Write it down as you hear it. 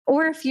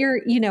Or if you're,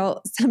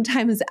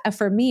 sometimes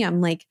for me, I'm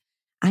like,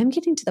 I'm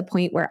getting to the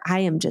point where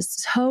I am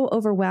just so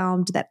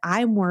overwhelmed that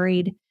I'm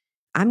worried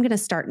I'm going to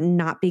start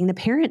not being the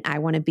parent I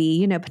want to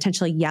be,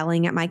 potentially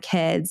yelling at my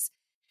kids.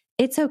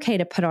 It's okay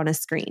to put on a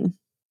screen,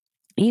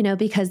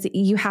 because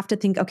you have to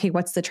think, okay,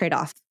 what's the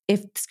trade-off?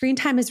 If screen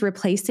time is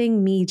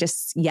replacing me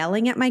just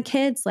yelling at my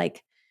kids,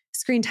 like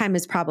screen time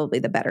is probably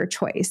the better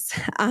choice.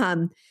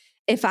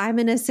 If I'm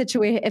in a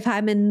situation, if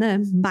I'm in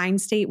the mind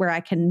state where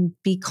I can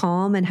be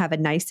calm and have a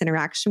nice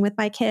interaction with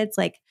my kids,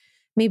 like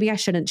maybe I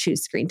shouldn't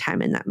choose screen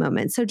time in that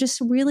moment. So just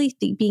really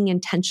being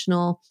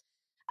intentional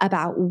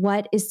about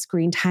what is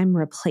screen time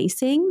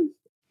replacing.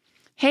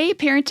 Hey,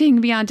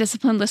 Parenting Beyond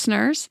Discipline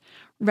listeners.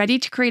 Ready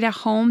to create a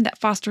home that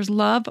fosters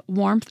love,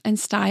 warmth, and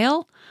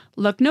style?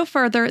 Look no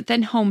further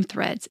than Home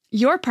Threads,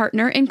 your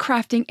partner in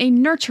crafting a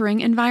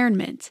nurturing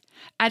environment.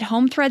 At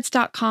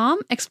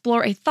homethreads.com,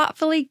 explore a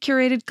thoughtfully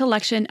curated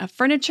collection of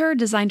furniture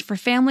designed for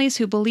families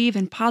who believe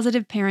in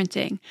positive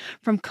parenting.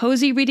 From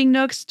cozy reading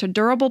nooks to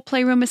durable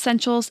playroom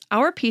essentials,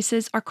 our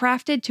pieces are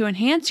crafted to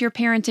enhance your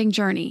parenting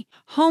journey.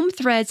 Home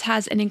Threads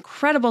has an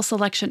incredible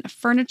selection of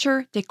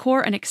furniture,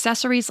 decor, and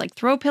accessories like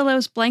throw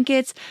pillows,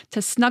 blankets,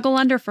 to snuggle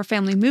under for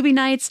family movie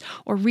nights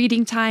or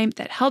reading time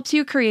that helps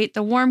you create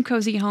the warm,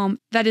 cozy home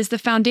that is the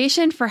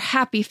foundation for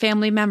happy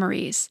family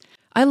memories.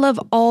 I love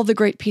all the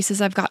great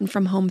pieces I've gotten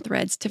from Home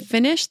Threads to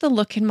finish the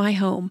look in my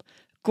home.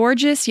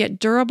 Gorgeous yet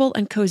durable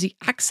and cozy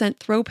accent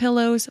throw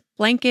pillows,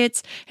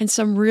 blankets, and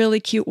some really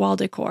cute wall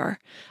decor.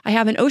 I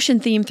have an ocean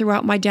theme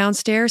throughout my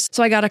downstairs,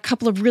 so I got a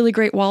couple of really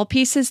great wall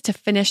pieces to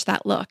finish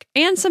that look,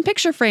 and some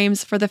picture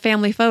frames for the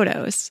family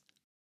photos.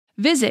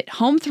 Visit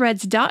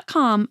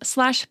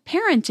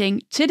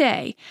homethreads.com/parenting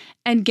today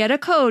and get a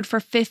code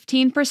for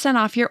 15%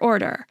 off your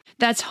order.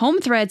 That's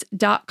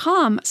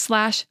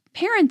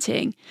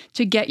homethreads.com/parenting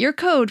to get your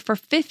code for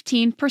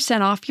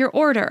 15% off your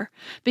order,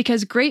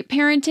 because great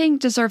parenting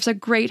deserves a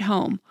great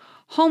home.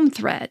 Home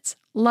Threads.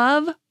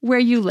 Love where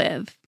you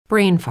live.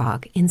 Brain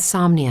fog,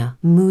 insomnia,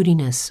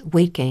 moodiness,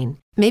 weight gain.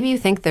 Maybe you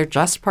think they're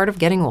just part of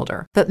getting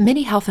older, but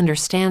MIDI Health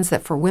understands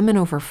that for women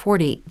over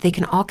 40, they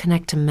can all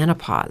connect to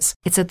menopause.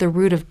 It's at the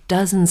root of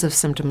dozens of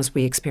symptoms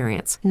we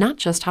experience, not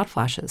just hot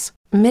flashes.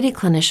 MIDI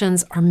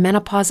clinicians are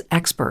menopause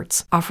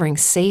experts, offering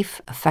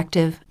safe,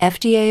 effective,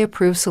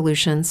 FDA-approved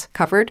solutions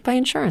covered by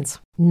insurance.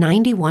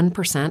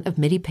 91% of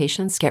MIDI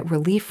patients get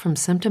relief from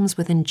symptoms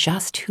within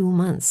just 2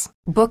 months.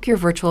 Book your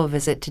virtual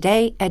visit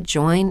today at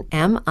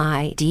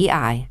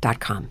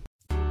joinmidi.com.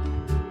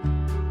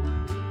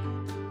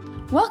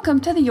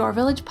 Welcome to the Your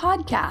Village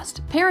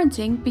podcast,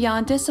 Parenting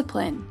Beyond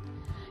Discipline.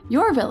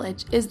 Your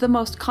Village is the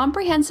most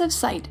comprehensive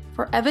site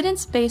for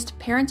evidence-based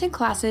parenting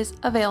classes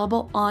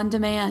available on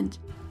demand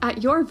at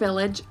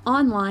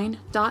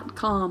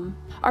yourvillageonline.com.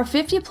 Our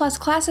 50-plus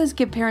classes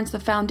give parents the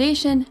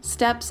foundation,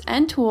 steps,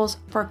 and tools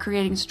for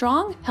creating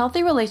strong,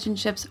 healthy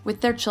relationships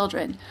with their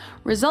children,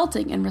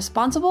 resulting in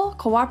responsible,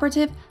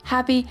 cooperative,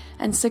 happy,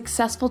 and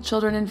successful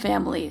children and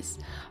families.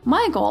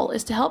 My goal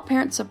is to help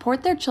parents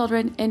support their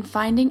children in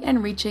finding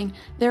and reaching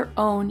their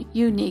own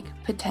unique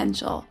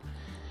potential.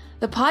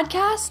 The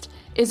podcast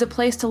is a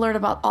place to learn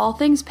about all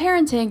things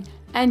parenting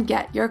and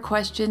get your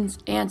questions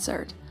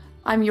answered.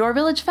 I'm Your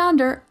Village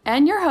founder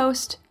and your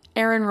host,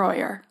 Erin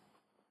Royer.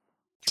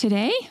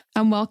 Today,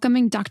 I'm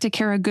welcoming Dr.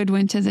 Cara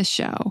Goodwin to the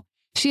show.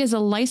 She is a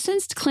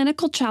licensed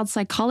clinical child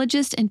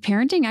psychologist and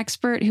parenting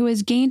expert who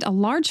has gained a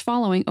large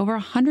following, over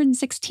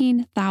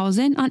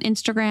 116,000 on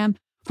Instagram,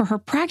 for her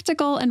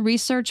practical and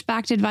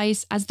research-backed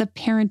advice as the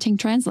parenting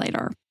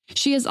translator.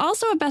 She is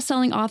also a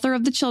best-selling author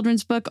of the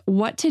children's book,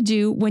 What to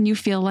Do When You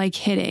Feel Like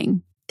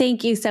Hitting.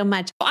 Thank you so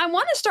much. I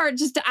want to start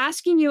just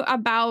asking you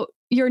about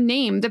your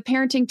name, the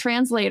parenting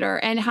translator,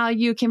 and how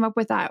you came up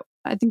with that.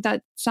 I think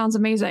that sounds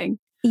amazing.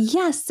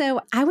 Yes.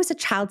 So I was a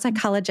child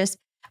psychologist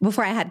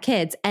before I had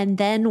kids. And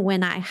then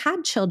when I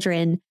had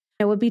children,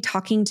 I would be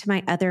talking to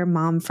my other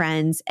mom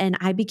friends, and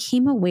I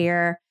became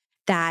aware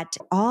that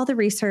all the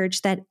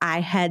research that I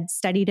had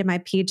studied in my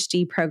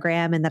PhD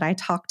program and that I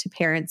talked to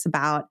parents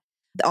about,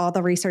 all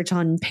the research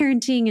on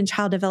parenting and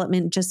child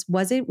development just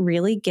wasn't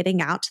really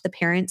getting out to the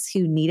parents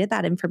who needed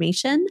that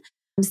information.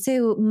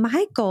 So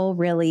my goal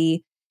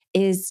really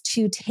is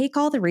to take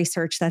all the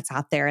research that's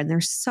out there, and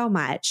there's so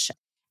much,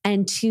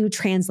 and to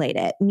translate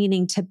it,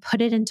 meaning to put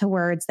it into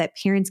words that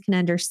parents can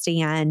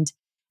understand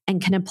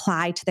and can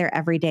apply to their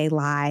everyday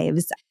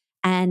lives,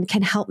 and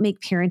can help make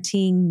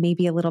parenting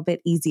maybe a little bit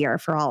easier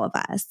for all of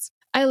us.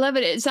 I love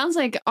it. It sounds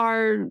like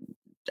our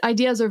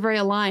ideas are very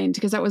aligned,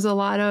 because that was a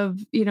lot of,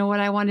 what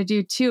I want to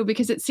do too,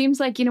 because it seems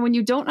like, when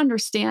you don't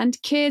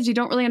understand kids, you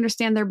don't really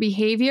understand their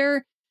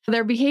behavior.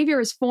 Their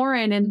behavior is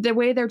foreign, and the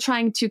way they're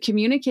trying to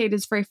communicate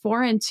is very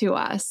foreign to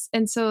us.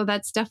 And so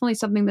that's definitely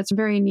something that's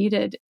very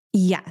needed.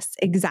 Yes,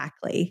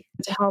 exactly.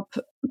 To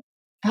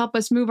help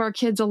us move our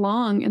kids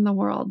along in the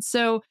world.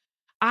 So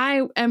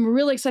I am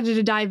really excited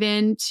to dive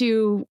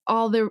into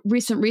all the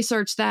recent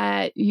research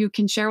that you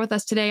can share with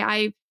us today.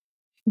 I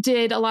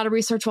did a lot of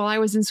research while I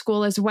was in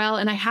school as well,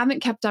 and I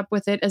haven't kept up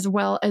with it as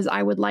well as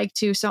I would like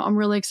to. So I'm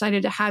really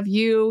excited to have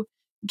you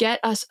get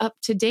us up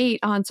to date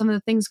on some of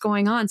the things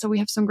going on. So we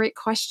have some great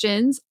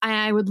questions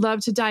I would love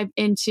to dive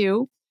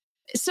into.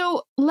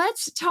 So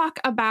let's talk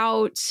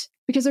about,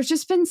 because there's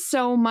just been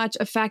so much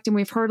effect and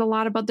we've heard a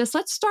lot about this.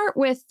 Let's start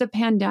with the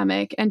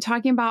pandemic and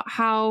talking about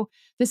how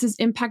this has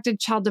impacted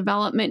child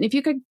development. And if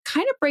you could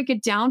kind of break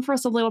it down for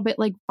us a little bit,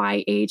 like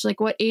by age, like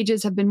what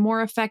ages have been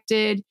more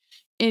affected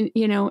in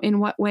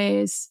what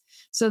ways,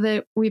 so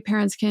that we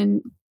parents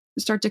can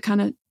start to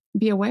kind of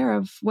be aware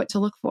of what to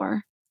look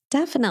for.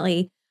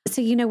 Definitely.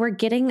 So, we're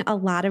getting a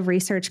lot of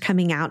research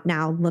coming out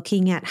now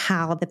looking at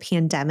how the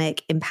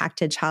pandemic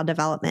impacted child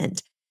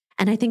development.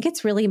 And I think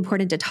it's really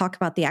important to talk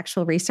about the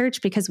actual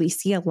research because we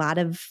see a lot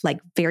of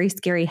very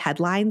scary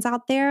headlines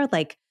out there,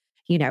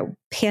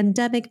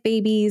 pandemic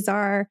babies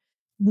are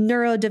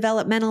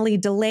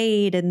neurodevelopmentally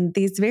delayed, and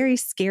these very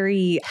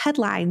scary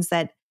headlines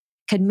that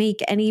could make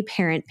any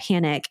parent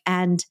panic.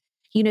 And,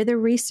 the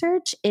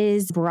research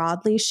is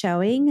broadly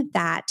showing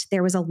that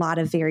there was a lot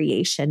of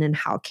variation in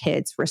how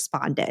kids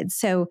responded.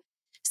 So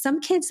some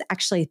kids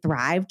actually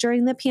thrived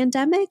during the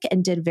pandemic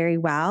and did very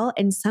well,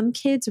 and some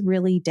kids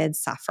really did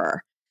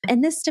suffer.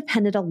 And this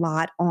depended a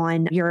lot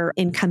on your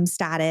income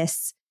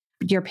status,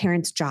 your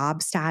parents'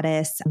 job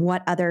status,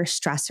 what other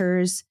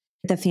stressors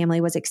the family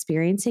was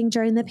experiencing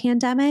during the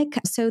pandemic.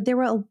 So there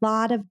were a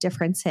lot of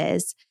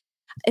differences.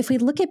 If we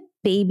look at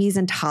babies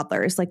and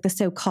toddlers, like the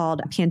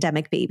so-called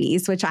pandemic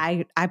babies, which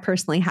I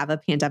personally have a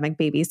pandemic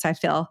baby, so I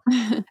feel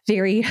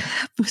very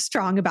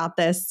strong about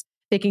this,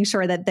 making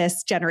sure that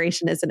this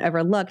generation isn't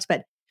overlooked.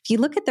 But if you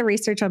look at the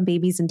research on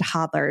babies and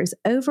toddlers,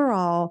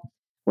 overall,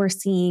 we're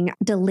seeing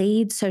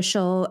delayed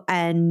social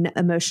and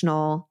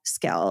emotional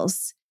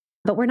skills,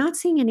 but we're not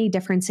seeing any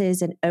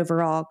differences in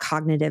overall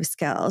cognitive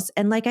skills.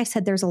 And like I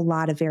said, there's a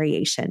lot of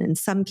variation. And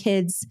some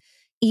kids,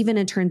 even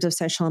in terms of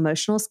social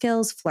emotional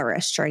skills,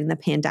 flourished during the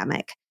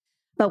pandemic.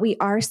 But we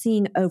are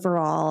seeing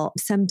overall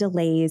some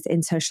delays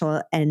in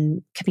social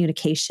and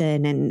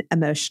communication and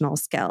emotional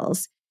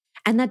skills.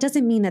 And that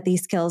doesn't mean that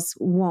these skills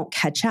won't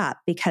catch up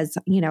because,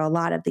 a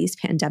lot of these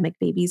pandemic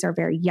babies are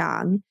very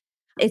young.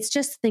 It's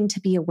just a thing to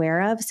be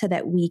aware of so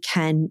that we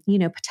can,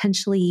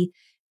 potentially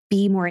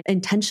be more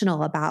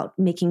intentional about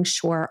making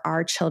sure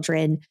our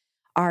children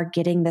are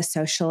getting the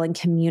social and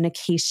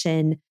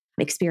communication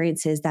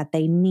experiences that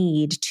they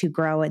need to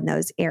grow in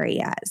those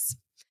areas.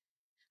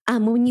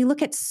 When you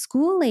look at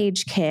school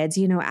age kids,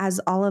 as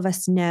all of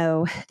us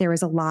know, there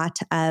was a lot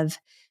of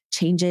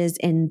changes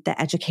in the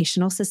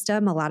educational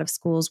system. A lot of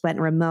schools went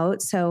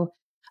remote. So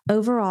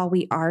overall,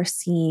 we are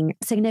seeing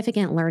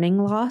significant learning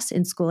loss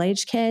in school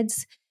age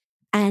kids.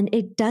 And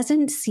it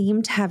doesn't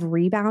seem to have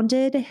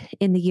rebounded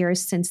in the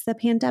years since the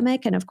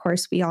pandemic. And of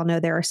course, we all know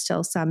there are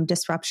still some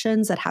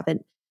disruptions that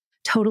haven't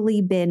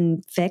totally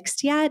been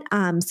fixed yet.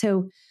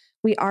 So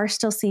we are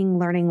still seeing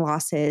learning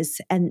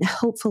losses, and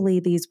hopefully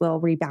these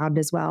will rebound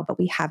as well, but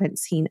we haven't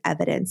seen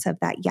evidence of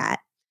that yet.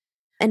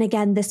 And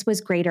again, this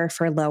was greater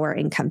for lower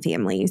income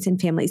families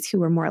and families who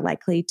were more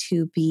likely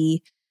to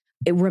be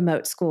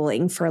remote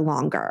schooling for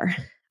longer.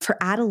 For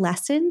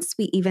adolescents,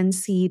 we even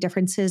see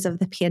differences of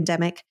the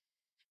pandemic.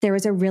 There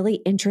was a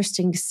really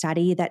interesting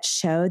study that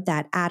showed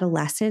that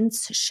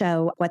adolescents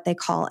show what they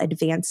call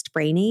advanced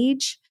brain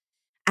age.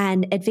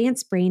 And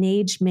advanced brain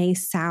age may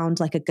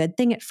sound like a good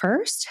thing at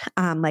first,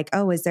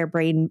 is their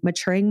brain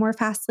maturing more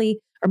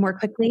fastly or more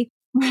quickly?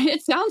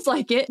 It sounds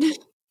like it.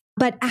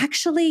 But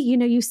actually,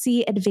 you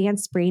see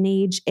advanced brain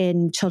age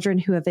in children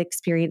who have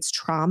experienced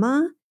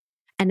trauma,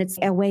 and it's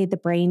a way the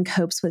brain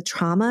copes with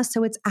trauma.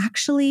 So it's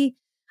actually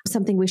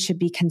something we should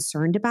be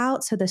concerned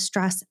about. So the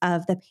stress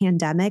of the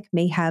pandemic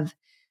may have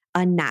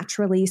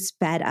unnaturally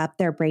sped up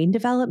their brain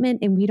development,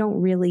 and we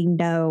don't really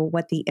know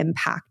what the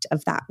impact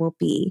of that will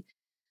be.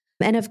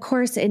 And of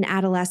course, in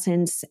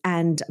adolescence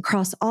and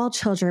across all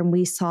children,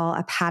 we saw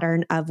a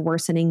pattern of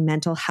worsening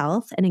mental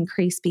health and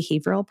increased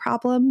behavioral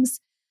problems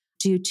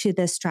due to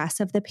the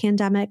stress of the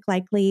pandemic,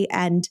 likely.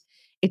 And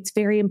it's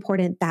very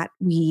important that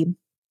we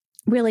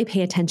really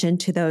pay attention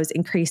to those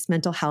increased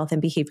mental health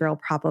and behavioral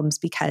problems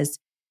because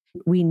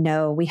we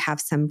know we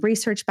have some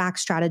research-backed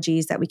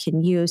strategies that we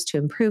can use to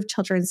improve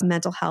children's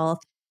mental health,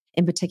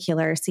 in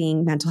particular,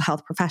 seeing mental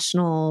health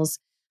professionals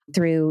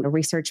through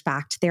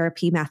research-backed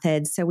therapy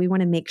methods. So we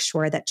want to make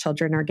sure that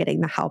children are getting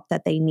the help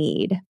that they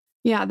need.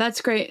 Yeah, that's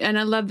great. And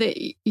I love that,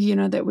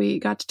 that we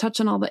got to touch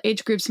on all the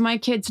age groups. My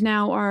kids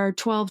now are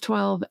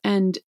 12,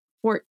 and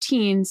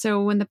 14.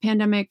 So when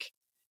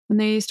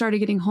they started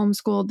getting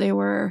homeschooled, they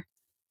were,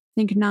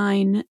 I think,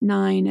 9,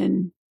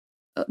 and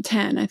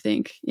 10, I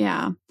think.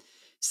 Yeah.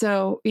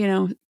 So,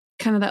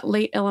 kind of that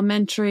late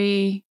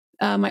elementary.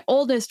 My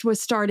oldest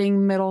was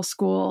starting middle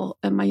school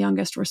and my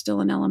youngest were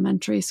still in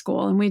elementary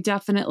school. And we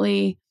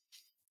definitely,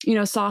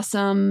 saw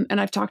some,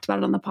 and I've talked about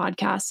it on the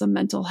podcast, some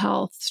mental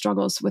health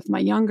struggles with my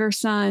younger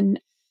son.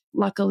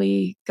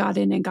 Luckily got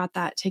in and got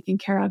that taken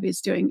care of. He's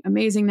doing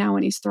amazing now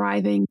and he's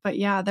thriving. But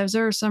yeah, those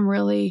are some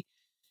really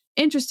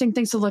interesting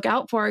things to look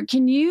out for.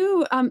 Can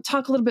you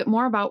talk a little bit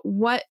more about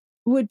what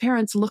would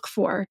parents look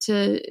for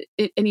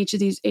in each of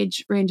these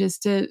age ranges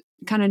to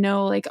kind of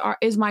know,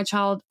 is my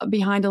child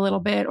behind a little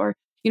bit? Or,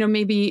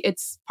 maybe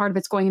it's part of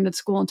it's going into the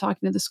school and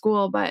talking to the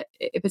school, but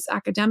if it's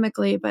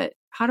academically, but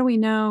how do we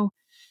know,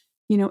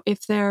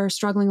 if they're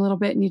struggling a little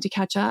bit and need to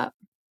catch up?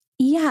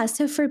 Yeah.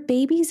 So for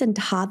babies and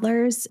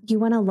toddlers, you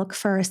want to look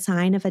for a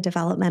sign of a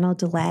developmental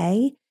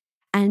delay.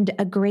 And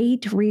a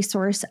great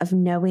resource of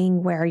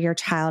knowing where your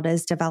child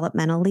is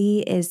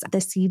developmentally is the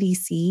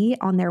CDC.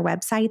 On their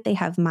website, they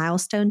have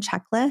milestone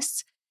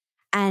checklists.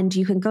 And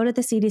you can go to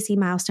the CDC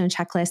milestone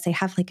checklist. They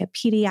have like a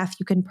PDF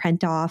you can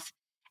print off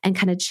and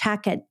kind of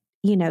check at,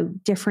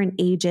 different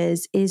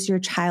ages. Is your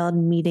child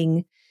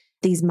meeting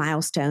these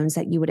milestones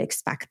that you would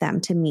expect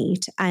them to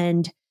meet?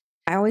 And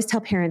I always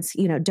tell parents,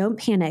 don't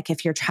panic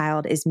if your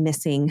child is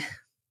missing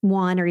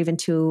one or even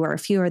two or a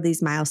few of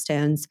these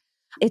milestones.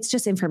 It's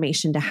just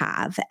information to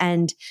have.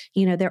 And,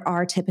 there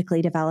are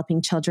typically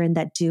developing children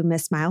that do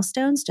miss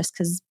milestones just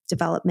because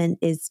development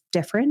is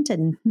different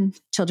and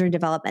children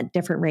develop at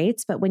different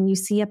rates. But when you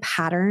see a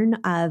pattern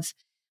of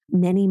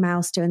many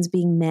milestones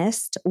being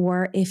missed,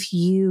 or if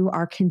you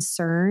are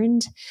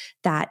concerned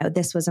that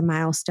this was a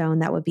milestone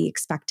that would be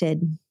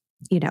expected,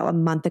 a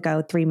month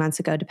ago, 3 months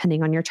ago,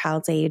 depending on your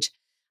child's age,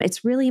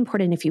 it's really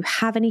important if you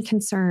have any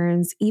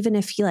concerns, even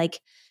if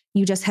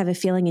you just have a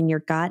feeling in your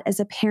gut as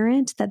a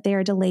parent that they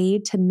are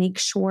delayed, to make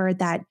sure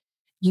that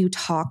you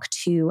talk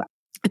to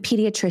a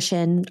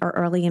pediatrician or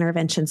early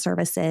intervention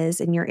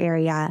services in your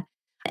area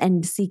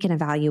and seek an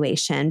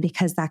evaluation,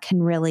 because that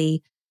can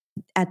really,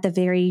 at the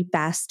very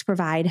best,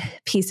 provide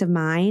peace of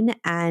mind,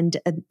 and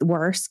at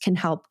worst can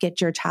help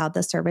get your child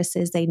the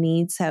services they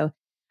need. So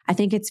I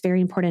think it's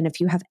very important, if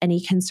you have any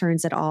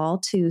concerns at all,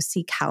 to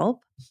seek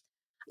help.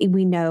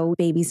 We know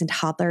babies and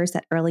toddlers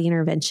that early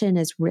intervention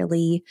is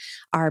really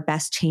our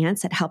best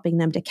chance at helping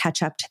them to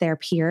catch up to their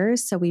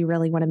peers. So we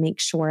really want to make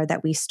sure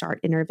that we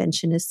start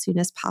intervention as soon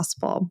as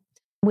possible.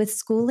 With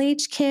school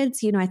age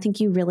kids, I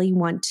think you really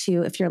want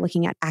to, if you're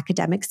looking at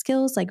academic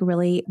skills,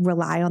 really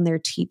rely on their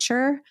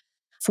teacher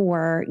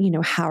for,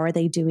 how are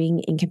they doing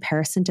in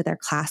comparison to their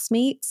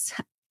classmates.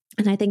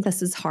 And I think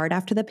this is hard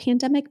after the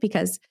pandemic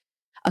because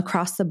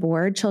across the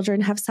board,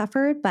 children have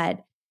suffered,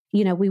 but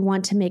we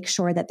want to make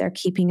sure that they're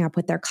keeping up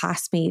with their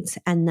classmates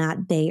and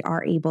that they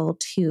are able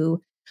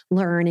to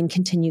learn and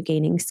continue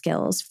gaining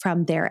skills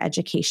from their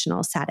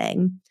educational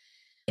setting.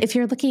 If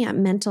you're looking at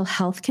mental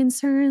health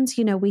concerns,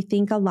 we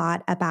think a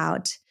lot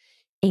about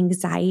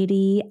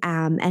anxiety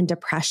and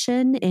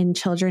depression in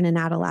children and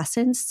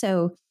adolescents.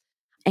 So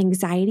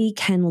anxiety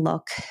can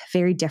look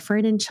very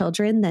different in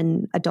children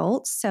than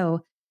adults.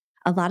 So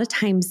a lot of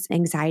times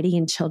anxiety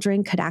in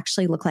children could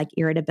actually look like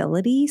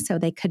irritability. So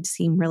they could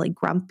seem really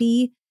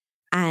grumpy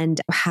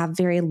and have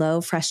very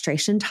low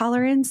frustration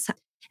tolerance.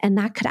 And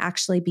that could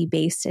actually be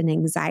based in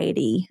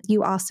anxiety.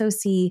 You also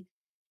see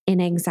in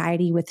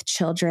anxiety with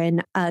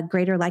children a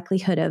greater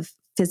likelihood of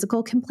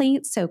physical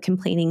complaints. So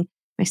complaining,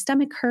 my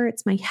stomach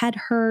hurts, my head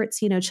hurts.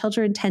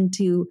 Children tend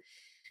to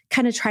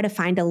kind of try to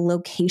find a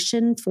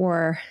location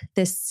for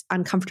this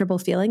uncomfortable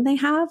feeling they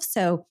have.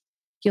 So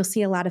you'll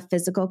see a lot of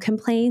physical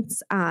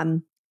complaints.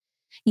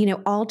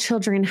 All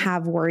children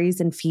have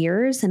worries and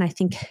fears. And I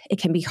think it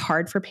can be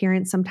hard for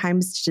parents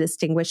sometimes to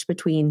distinguish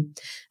between,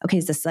 okay,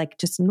 is this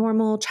just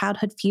normal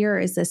childhood fear?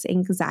 Is this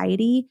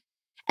anxiety?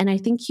 And I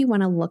think you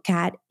want to look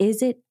at,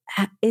 is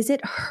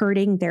it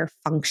hurting their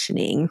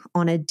functioning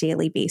on a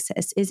daily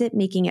basis? Is it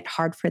making it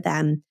hard for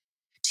them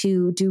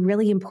to do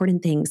really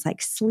important things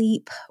like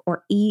sleep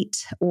or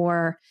eat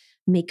or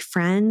make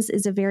friends?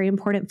 Is a very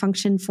important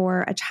function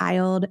for a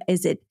child.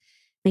 Is it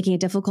making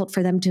it difficult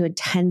for them to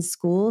attend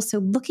school? So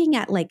looking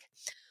at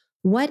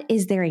what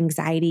is their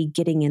anxiety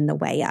getting in the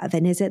way of?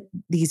 And is it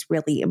these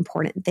really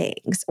important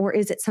things? Or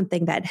is it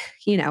something that,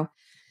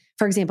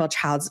 for example, a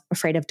child's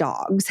afraid of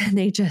dogs and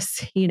they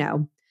just,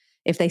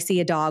 if they see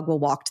a dog, will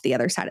walk to the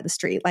other side of the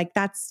street.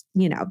 That's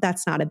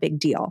not a big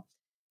deal.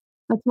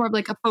 That's more of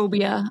a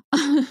phobia.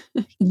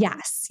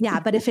 Yes.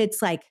 Yeah. But if it's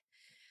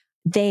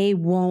they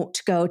won't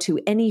go to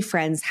any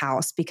friend's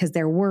house because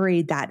they're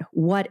worried that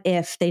what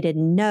if they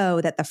didn't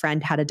know that the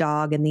friend had a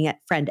dog and the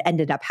friend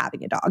ended up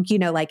having a dog,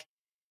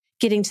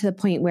 getting to the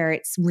point where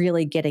it's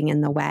really getting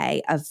in the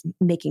way of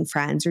making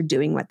friends or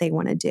doing what they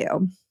want to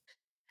do.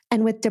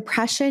 And with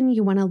depression,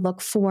 you want to look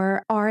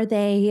for, are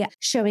they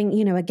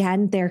showing,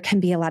 again, there can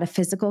be a lot of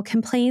physical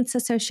complaints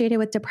associated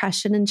with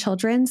depression in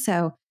children.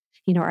 So,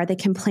 are they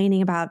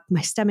complaining about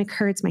my stomach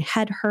hurts, my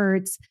head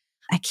hurts,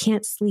 I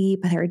can't sleep?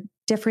 Are there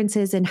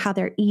differences in how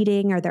they're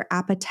eating or their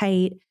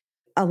appetite?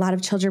 A lot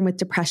of children with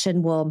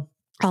depression will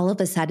all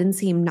of a sudden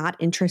seem not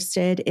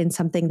interested in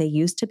something they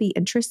used to be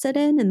interested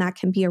in. And that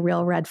can be a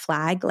real red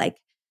flag.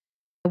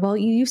 Well,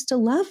 you used to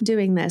love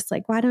doing this.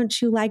 Why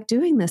don't you like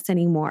doing this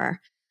anymore?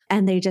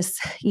 And they just,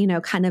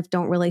 kind of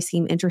don't really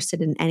seem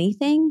interested in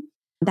anything.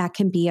 That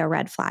can be a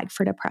red flag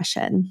for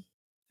depression.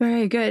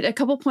 Very good. A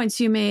couple points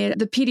you made.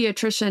 The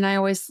pediatrician, I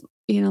always,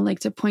 like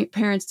to point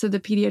parents to the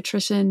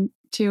pediatrician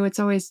too.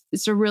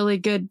 It's a really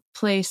good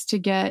place to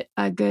get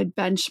a good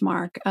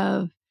benchmark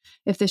of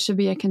if this should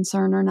be a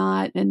concern or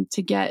not, and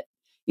to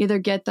either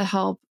get the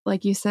help,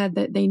 like you said,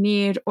 that they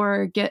need,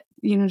 or get,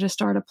 to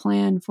start a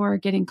plan for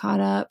getting caught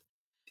up.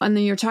 And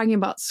then you're talking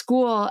about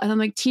school, and I'm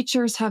like,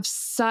 teachers have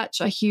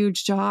such a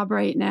huge job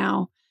right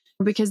now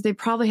because they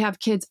probably have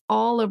kids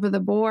all over the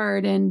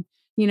board. And,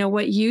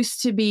 what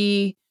used to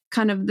be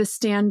kind of the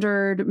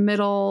standard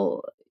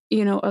middle,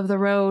 of the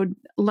road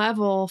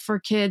level for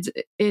kids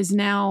is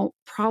now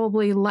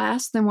probably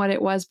less than what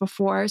it was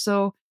before.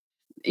 So,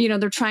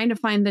 they're trying to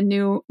find the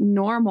new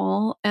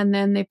normal. And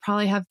then they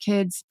probably have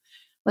kids,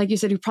 like you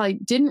said, who probably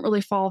didn't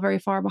really fall very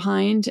far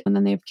behind. And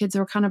then they have kids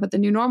who are kind of at the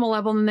new normal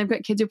level. And then they've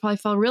got kids who probably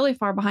fell really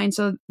far behind.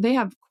 So they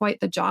have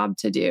quite the job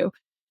to do.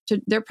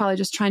 They're probably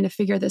just trying to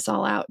figure this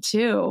all out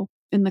too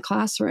in the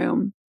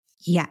classroom.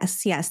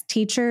 Yes.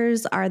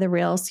 Teachers are the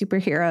real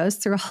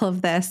superheroes through all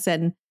of this.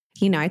 And,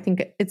 I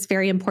think it's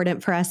very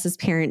important for us as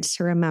parents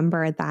to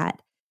remember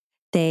that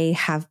they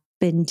have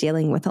been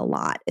dealing with a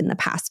lot in the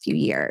past few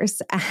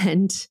years,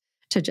 and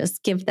to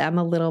just give them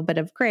a little bit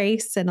of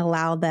grace and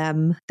allow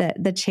them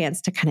the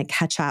chance to kind of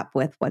catch up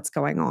with what's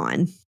going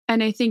on.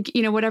 And I think,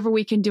 whatever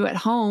we can do at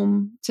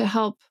home to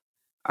help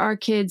our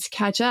kids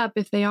catch up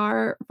if they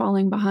are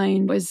falling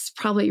behind was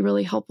probably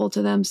really helpful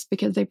to them,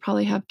 because they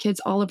probably have kids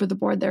all over the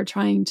board. They're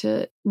trying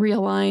to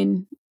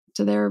realign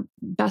to their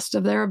best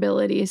of their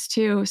abilities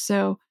too.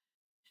 So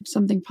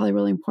something probably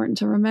really important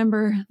to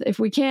remember. If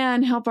we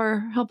can help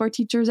our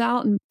teachers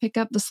out and pick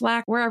up the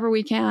slack wherever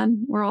we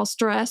can. We're all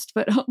stressed,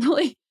 but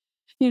hopefully,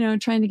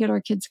 trying to get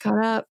our kids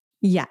caught up.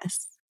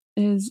 Yes.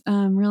 Is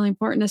really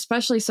important,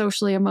 especially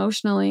socially,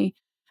 emotionally.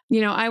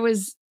 I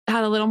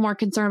had a little more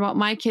concern about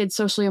my kids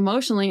socially,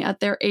 emotionally at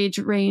their age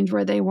range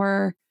where they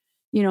were,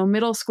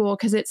 middle school,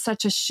 because it's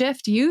such a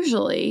shift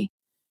usually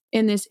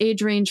in this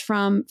age range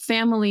from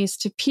families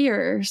to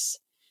peers.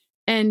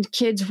 And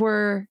kids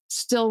were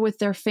still with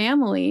their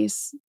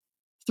families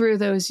through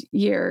those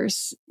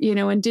years,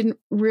 and didn't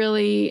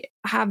really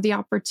have the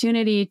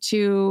opportunity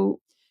to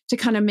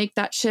kind of make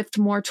that shift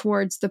more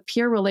towards the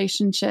peer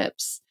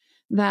relationships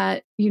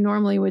that you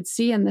normally would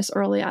see in this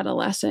early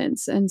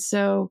adolescence. And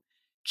so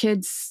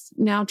kids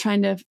now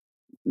trying to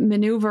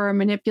maneuver or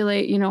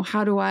manipulate,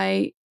 how do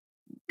I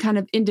kind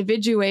of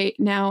individuate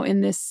now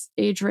in this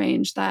age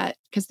range, that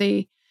because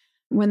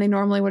when they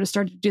normally would have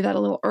started to do that a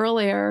little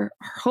earlier,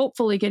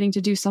 hopefully getting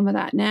to do some of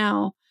that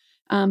now.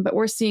 But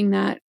we're seeing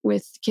that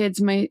with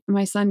kids.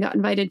 My son got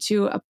invited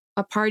to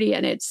a party,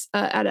 and it's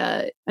at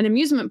an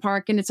amusement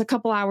park, and it's a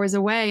couple hours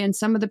away. And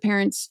some of the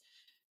parents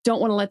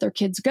don't want to let their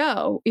kids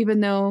go,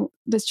 even though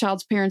this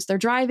child's parents, they're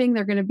driving,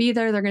 they're going to be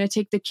there, they're going to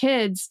take the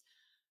kids.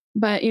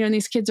 But, and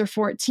these kids are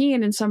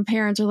 14, and some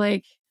parents are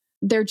like,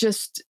 they're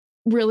just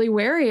really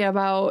wary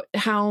about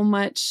how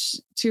much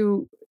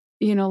to,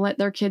 let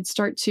their kids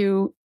start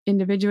to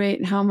individuate,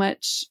 and how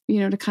much,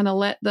 to kind of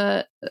let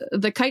the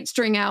kite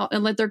string out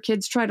and let their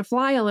kids try to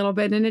fly a little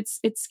bit. And it's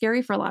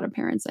scary for a lot of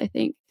parents, I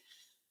think,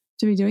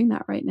 to be doing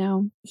that right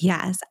now.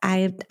 Yes,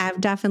 I've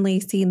definitely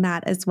seen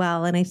that as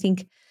well. And I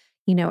think,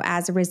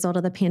 as a result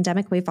of the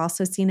pandemic, we've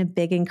also seen a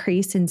big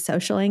increase in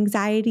social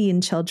anxiety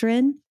in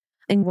children.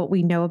 And what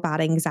we know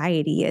about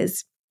anxiety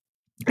is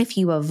if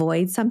you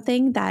avoid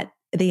something, that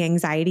the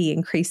anxiety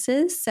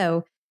increases.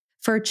 So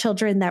for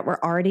children that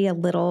were already a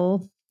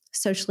little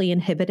socially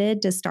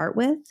inhibited to start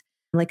with,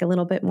 like a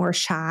little bit more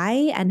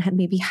shy, and had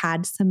maybe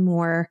had some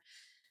more,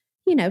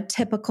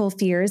 typical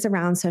fears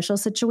around social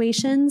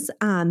situations,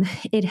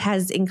 it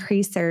has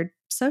increased their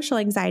social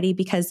anxiety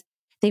because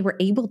they were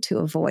able to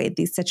avoid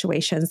these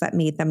situations that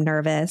made them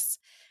nervous,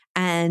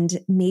 and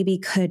maybe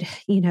could,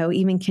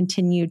 even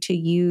continue to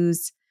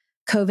use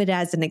COVID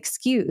as an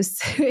excuse,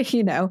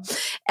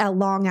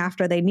 long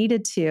after they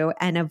needed to,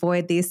 and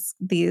avoid these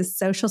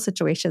social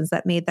situations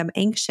that made them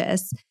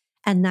anxious.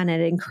 And then it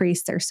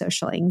increased their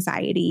social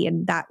anxiety,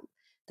 and that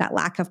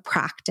lack of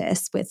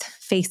practice with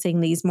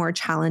facing these more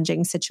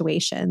challenging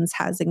situations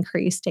has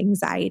increased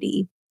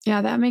anxiety.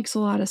 Yeah, that makes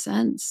a lot of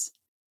sense.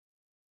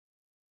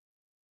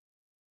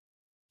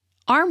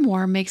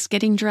 Armoire makes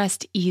getting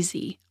dressed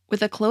easy.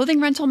 With a clothing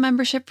rental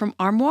membership from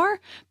Armoire,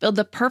 build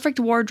the perfect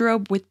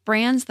wardrobe with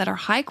brands that are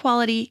high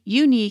quality,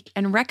 unique,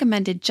 and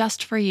recommended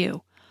just for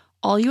you.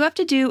 All you have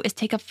to do is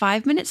take a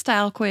 5-minute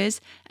style quiz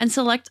and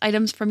select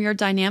items from your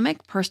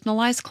dynamic,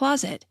 personalized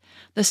closet.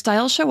 The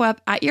styles show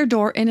up at your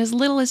door in as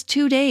little as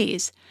 2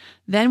 days.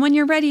 Then when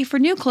you're ready for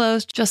new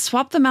clothes, just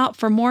swap them out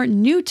for more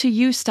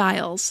new-to-you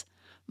styles.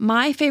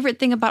 My favorite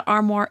thing about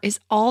Armoire is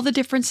all the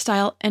different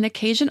style and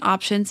occasion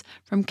options,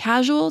 from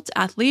casual to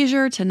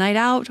athleisure to night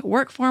out,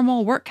 work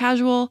formal, work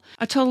casual,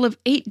 a total of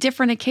 8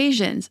 different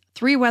occasions,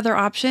 3 weather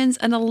options,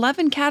 and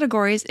 11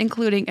 categories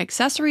including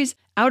accessories,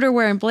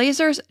 outerwear, and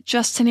blazers,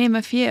 just to name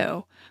a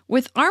few.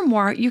 With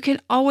Armoire, you can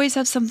always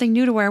have something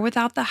new to wear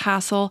without the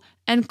hassle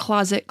and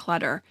closet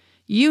clutter.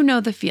 You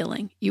know the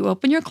feeling. You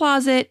open your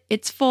closet,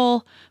 it's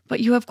full, but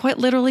you have quite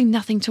literally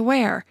nothing to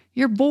wear.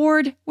 You're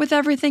bored with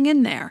everything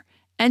in there.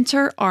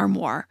 Enter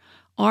Armoire.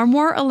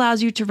 Armoire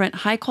allows you to rent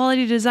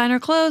high-quality designer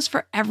clothes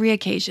for every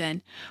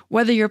occasion.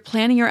 Whether you're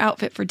planning your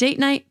outfit for date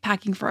night,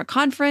 packing for a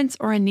conference,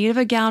 or in need of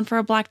a gown for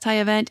a black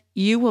tie event,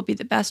 you will be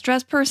the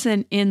best-dressed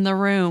person in the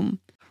room.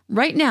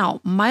 Right now,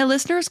 my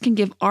listeners can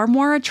give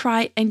Armoire a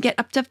try and get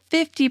up to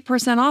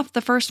 50% off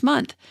the first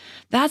month.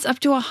 That's up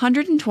to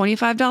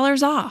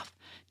 $125 off.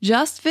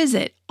 Just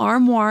visit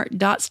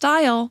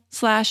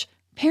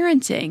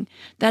armoire.style/parenting.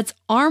 That's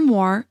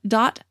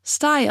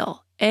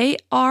armoire.style,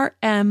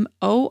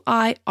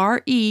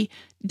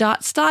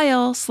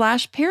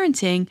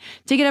 ARMOIRE.style/parenting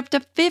to get up to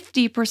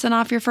 50%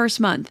 off your first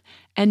month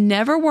and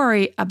never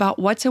worry about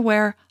what to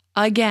wear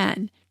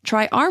again.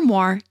 Try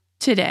Armoire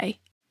today.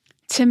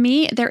 To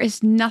me, there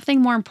is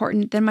nothing more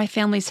important than my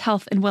family's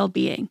health and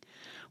well-being.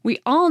 We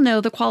all know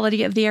the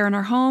quality of the air in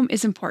our home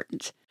is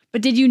important.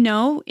 But did you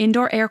know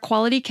indoor air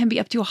quality can be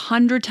up to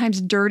 100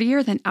 times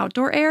dirtier than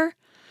outdoor air?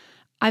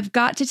 I've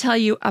got to tell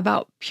you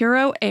about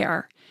Puro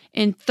Air.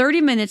 In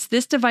 30 minutes,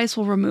 this device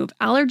will remove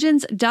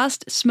allergens,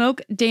 dust, smoke,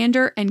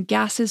 dander, and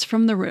gases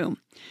from the room.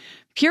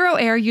 Puro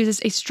Air uses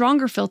a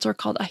stronger filter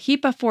called a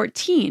HEPA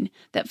 14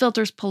 that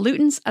filters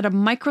pollutants at a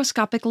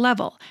microscopic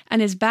level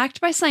and is backed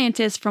by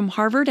scientists from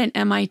Harvard and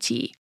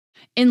MIT.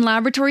 In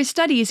laboratory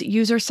studies,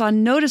 users saw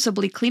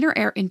noticeably cleaner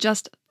air in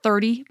just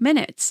 30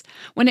 minutes.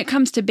 When it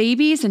comes to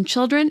babies and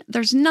children,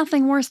 there's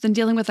nothing worse than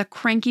dealing with a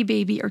cranky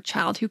baby or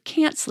child who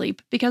can't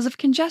sleep because of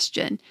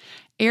congestion.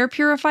 Air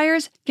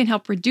purifiers can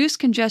help reduce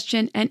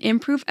congestion and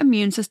improve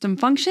immune system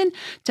function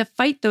to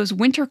fight those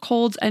winter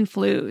colds and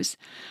flus.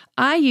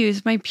 I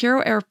use my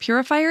Puro Air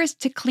purifiers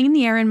to clean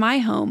the air in my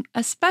home,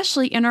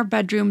 especially in our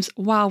bedrooms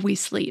while we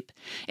sleep.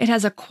 It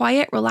has a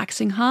quiet,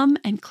 relaxing hum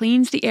and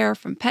cleans the air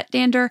from pet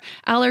dander,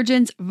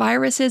 allergens,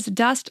 viruses,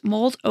 dust,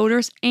 mold,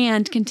 odors,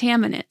 and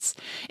contaminants.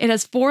 It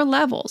has 4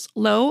 levels: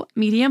 low,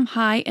 medium,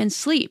 high, and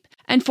sleep,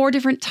 and 4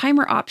 different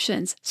timer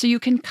options, so you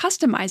can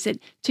customize it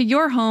to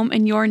your home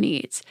and your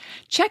needs.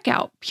 Check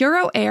out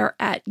Puro Air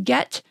at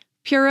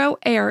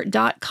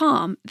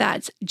getpuroair.com.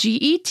 That's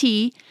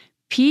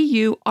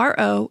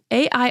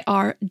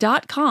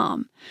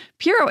GETPUROAIR.com.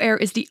 Puro Air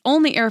is the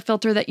only air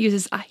filter that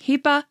uses a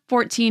HEPA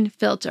 14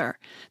 filter.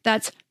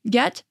 That's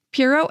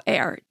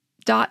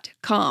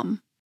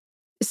getpuroair.com.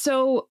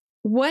 So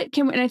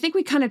and I think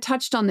we kind of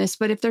touched on this,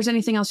 but if there's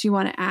anything else you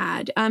want to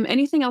add,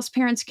 anything else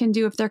parents can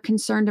do if they're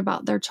concerned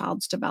about their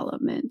child's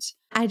development?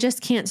 I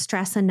just can't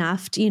stress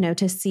enough,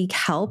 to seek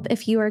help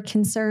if you are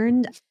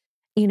concerned.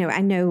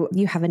 I know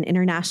you have an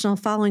international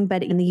following,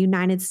 but in the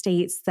United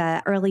States,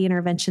 the early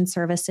intervention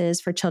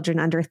services for children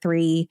under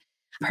 3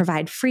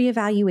 provide free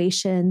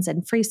evaluations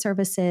and free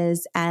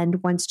services.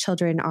 And once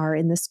children are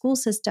in the school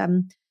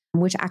system,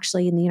 which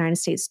actually in the United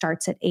States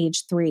starts at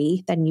age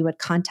 3, then you would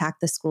contact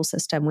the school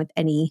system with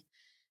any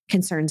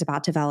concerns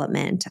about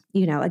development.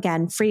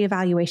 Again, free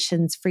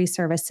evaluations, free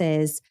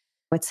services.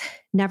 It's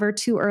never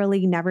too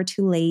early, never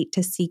too late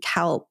to seek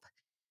help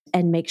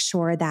and make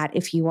sure that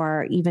if you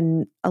are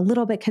even a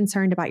little bit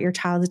concerned about your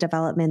child's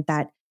development,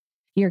 that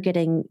you're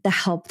getting the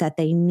help that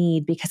they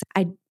need. Because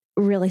I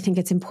really think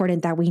it's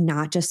important that we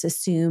not just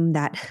assume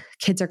that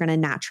kids are going to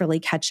naturally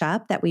catch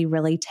up, that we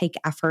really take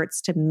efforts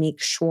to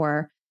make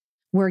sure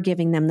we're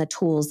giving them the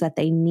tools that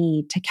they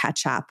need to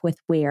catch up with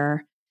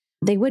where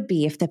they would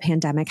be if the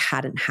pandemic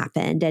hadn't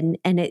happened.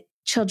 And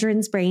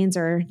children's brains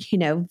are,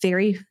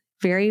 very,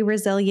 very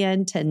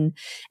resilient and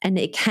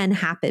it can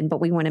happen, but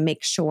we want to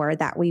make sure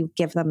that we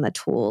give them the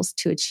tools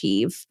to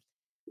achieve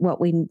what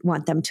we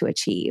want them to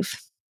achieve.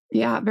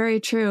 Yeah, very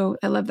true.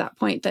 I love that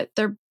point that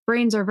their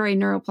brains are very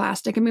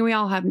neuroplastic. I mean, we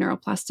all have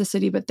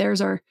neuroplasticity, but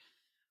theirs are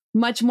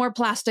much more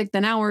plastic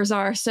than ours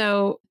are.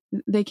 So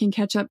they can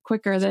catch up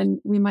quicker than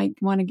we might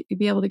want to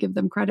be able to give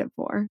them credit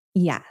for.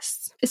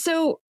 Yes.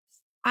 So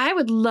I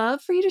would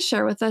love for you to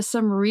share with us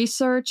some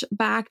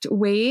research-backed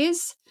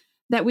ways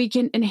that we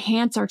can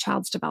enhance our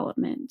child's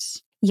development.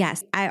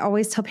 Yes. I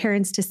always tell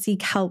parents to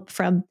seek help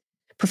from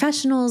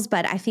professionals,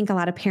 but I think a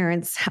lot of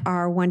parents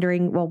are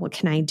wondering, well, what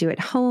can I do at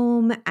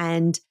home?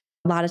 And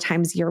a lot of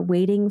times you're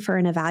waiting for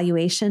an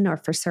evaluation or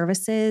for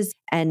services.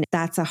 And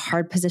that's a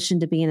hard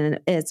position to be in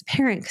as a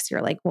parent because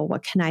you're like, well,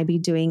 what can I be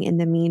doing in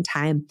the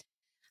meantime?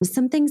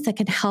 Some things that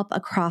can help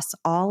across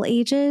all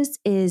ages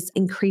is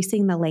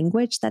increasing the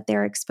language that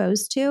they're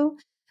exposed to.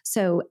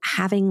 So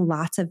having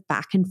lots of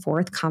back and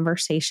forth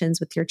conversations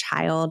with your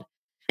child.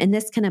 And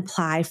this can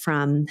apply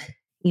from,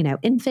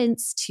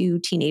 infants to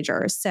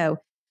teenagers. So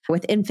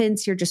with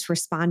infants, you're just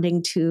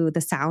responding to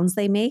the sounds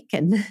they make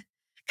and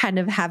kind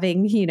of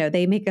having,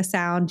 they make a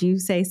sound, you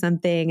say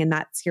something, and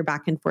that's your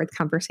back and forth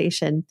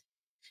conversation.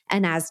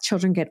 And as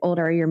children get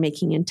older, you're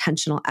making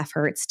intentional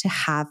efforts to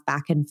have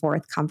back and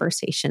forth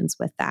conversations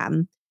with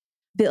them.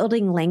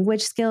 Building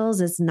language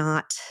skills is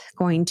not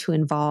going to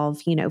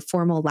involve,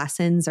 formal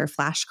lessons or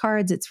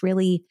flashcards.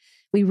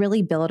 We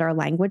really build our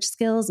language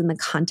skills in the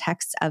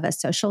context of a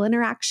social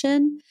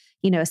interaction,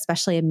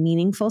 especially a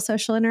meaningful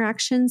social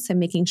interaction. So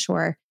making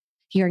sure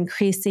you're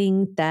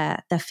increasing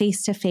the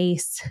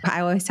face-to-face, I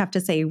always have to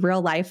say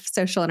real life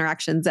social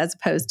interactions as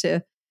opposed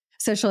to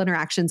social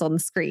interactions on the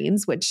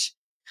screens, which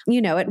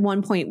at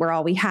one point were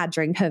all we had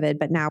during COVID,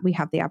 but now we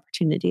have the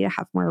opportunity to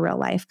have more real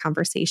life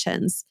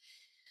conversations.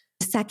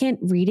 second,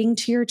 reading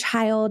to your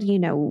child.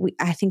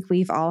 I think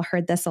we've all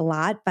heard this a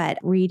lot, but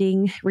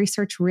reading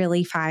research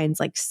really finds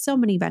like so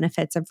many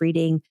benefits of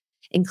reading,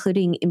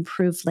 including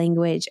improved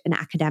language and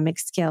academic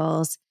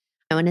skills.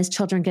 And as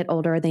children get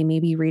older, they may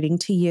be reading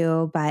to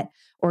you,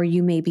 or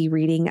you may be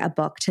reading a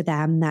book to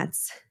them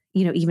that's,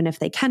 even if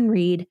they can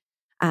read.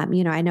 I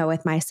know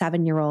with my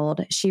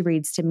 7-year-old, she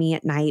reads to me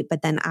at night,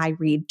 but then I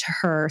read to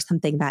her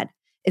something that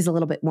is a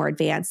little bit more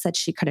advanced that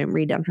she couldn't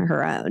read on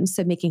her own.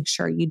 So making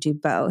sure you do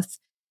both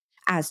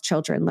as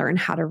children learn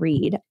how to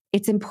read.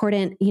 It's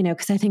important,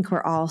 because I think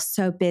we're all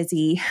so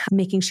busy,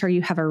 making sure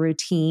you have a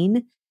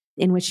routine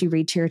in which you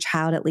read to your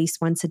child at least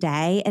once a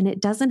day. And it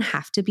doesn't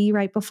have to be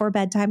right before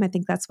bedtime. I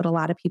think that's what a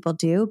lot of people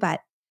do. But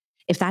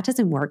if that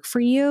doesn't work for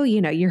you,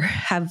 you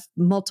have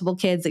multiple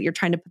kids that you're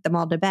trying to put them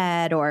all to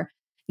bed, or,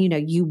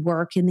 you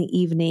work in the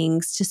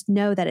evenings, just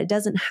know that it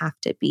doesn't have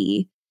to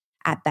be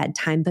at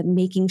bedtime, but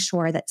making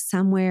sure that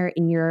somewhere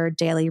in your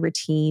daily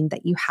routine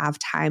that you have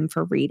time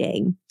for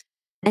reading.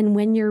 And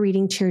when you're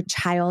reading to your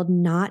child,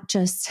 not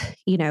just,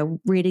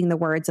 reading the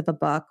words of a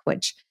book,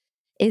 which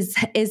is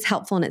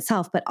helpful in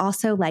itself, but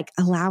also like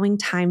allowing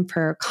time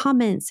for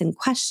comments and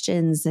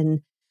questions. And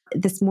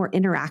this more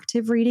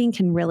interactive reading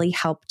can really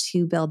help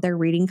to build their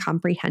reading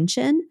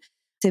comprehension.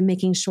 So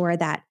making sure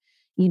that,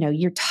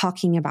 you're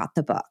talking about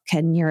the book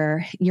and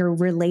you're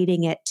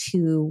relating it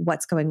to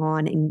what's going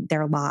on in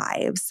their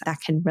lives.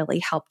 That can really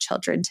help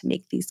children to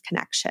make these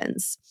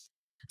connections.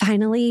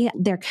 Finally,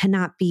 there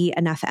cannot be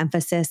enough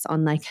emphasis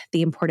on like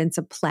the importance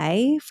of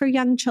play for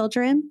young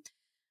children.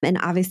 And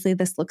obviously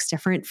this looks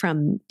different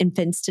from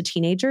infants to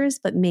teenagers,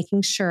 but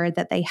making sure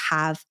that they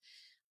have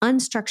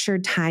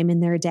unstructured time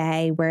in their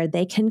day where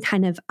they can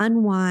kind of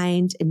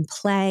unwind and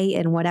play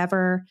in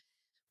whatever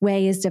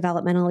way is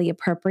developmentally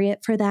appropriate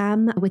for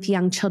them. With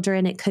young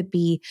children, it could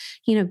be,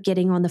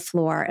 getting on the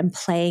floor and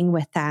playing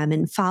with them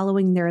and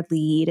following their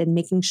lead and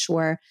making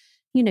sure,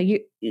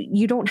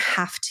 you don't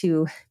have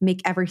to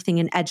make everything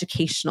an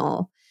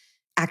educational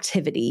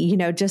activity,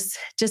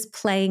 just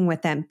playing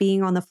with them,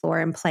 being on the floor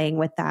and playing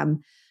with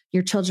them.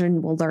 Your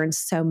children will learn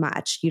so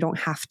much. You don't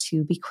have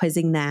to be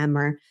quizzing them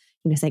or,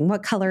 saying,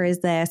 what color is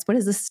this? What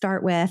does this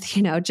start with?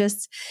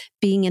 Just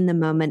being in the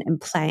moment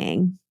and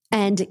playing.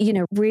 And,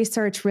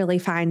 research really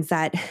finds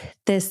that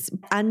this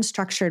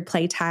unstructured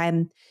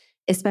playtime,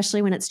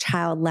 especially when it's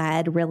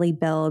child-led, really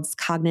builds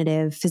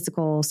cognitive,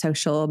 physical,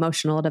 social,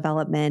 emotional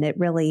development. It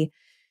really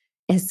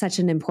is such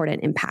an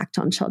important impact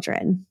on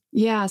children.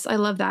 Yes, I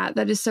love that.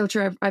 That is so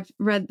true. I've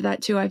read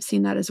that too. I've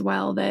seen that as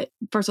well, that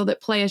first of all, that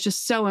play is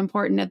just so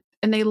important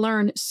and they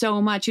learn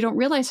so much. You don't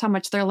realize how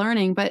much they're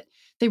learning, but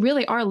they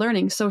really are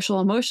learning social,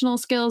 emotional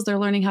skills. They're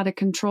learning how to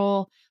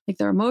control like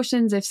their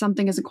emotions. If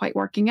something isn't quite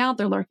working out,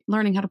 they're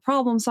learning how to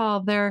problem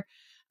solve. They're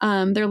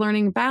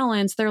learning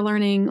balance. They're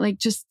learning like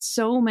just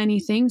so many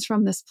things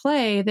from this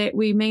play that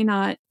we may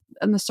not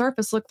on the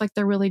surface look like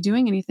they're really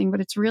doing anything,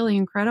 but it's really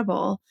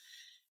incredible.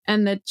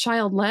 And the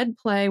child-led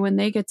play, when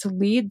they get to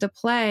lead the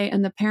play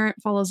and the parent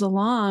follows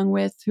along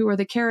with who are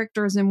the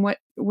characters and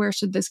where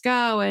should this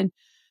go? And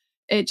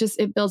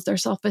it builds their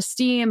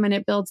self-esteem and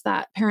it builds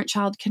that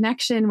parent-child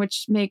connection,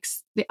 which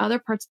makes the other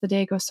parts of the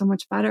day go so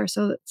much better.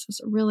 So that's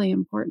just a really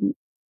important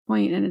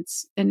point. And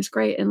it's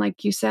great. And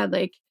like you said,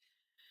 like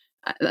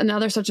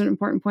another such an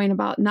important point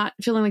about not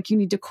feeling like you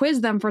need to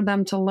quiz them for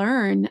them to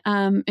learn,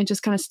 and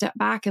just kind of step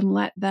back and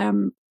let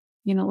them,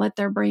 let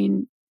their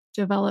brain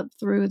develop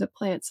through the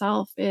play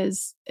itself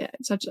is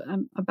such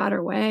a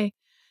better way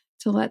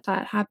to let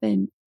that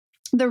happen.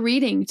 The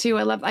reading too.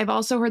 I've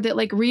also heard that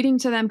like reading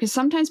to them, because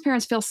sometimes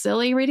parents feel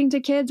silly reading to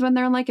kids when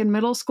they're like in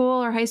middle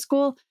school or high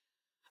school,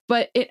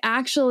 but it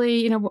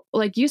actually,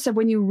 like you said,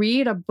 when you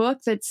read a book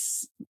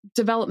that's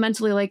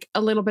developmentally like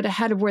a little bit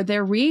ahead of where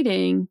they're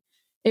reading,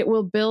 it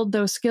will build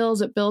those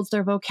skills. It builds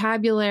their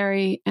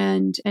vocabulary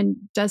and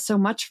does so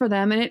much for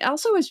them. And it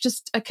also is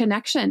just a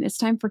connection. It's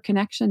time for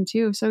connection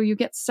too. So you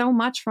get so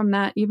much from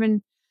that.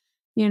 Even,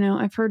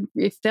 I've heard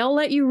if they'll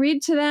let you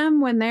read to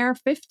them when they're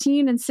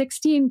 15 and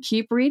 16,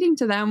 keep reading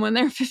to them when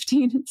they're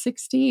 15 and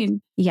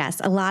 16. Yes.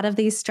 A lot of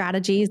these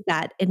strategies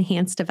that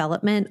enhance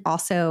development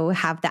also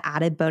have the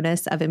added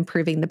bonus of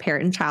improving the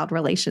parent and child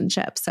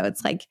relationship. So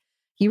it's like,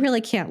 you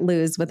really can't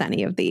lose with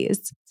any of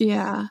these.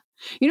 Yeah.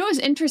 It's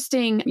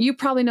interesting. You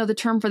probably know the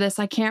term for this.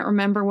 I can't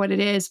remember what it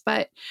is,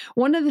 but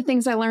one of the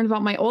things I learned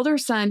about my older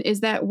son is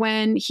that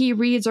when he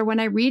reads or when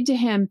I read to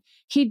him,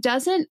 he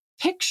doesn't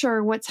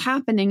picture what's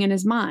happening in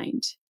his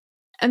mind.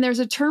 And there's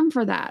a term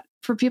for that,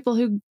 for people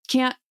who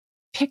can't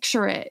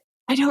picture it.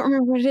 I don't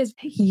remember what it is.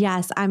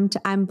 Yes, I'm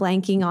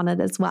blanking on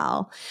it as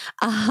well.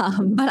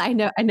 But I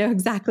know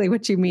exactly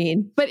what you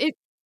mean. But it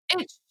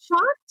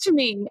shocked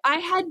me. I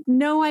had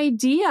no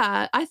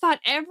idea. I thought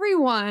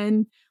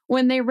everyone,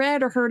 when they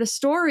read or heard a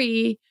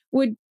story,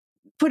 would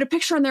put a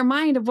picture in their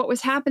mind of what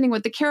was happening,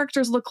 what the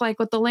characters look like,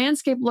 what the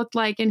landscape looked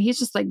like. And he's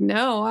just like,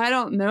 no, I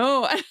don't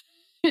know.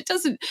 He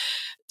doesn't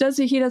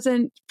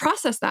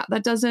process that.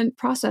 That doesn't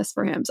process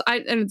for him. So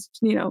and it's,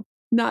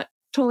 not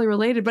totally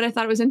related, but I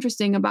thought it was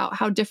interesting about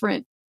how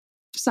different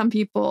some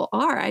people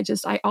are.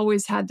 I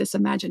always had this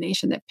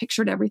imagination that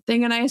pictured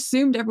everything, and I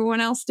assumed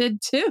everyone else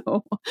did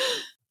too.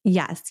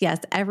 Yes, yes.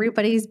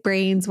 Everybody's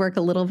brains work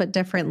a little bit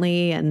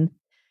differently. And,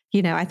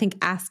 I think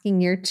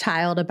asking your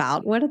child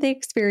about what are they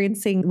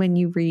experiencing when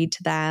you read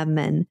to them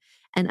and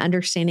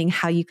understanding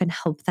how you can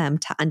help them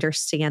to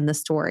understand the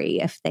story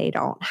if they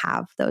don't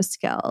have those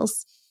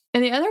skills.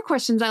 And the other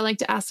questions I like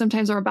to ask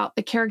sometimes are about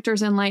the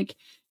characters and like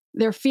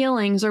their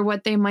feelings or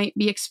what they might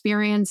be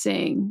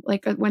experiencing.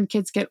 Like when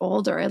kids get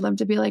older, I'd love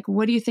to be like,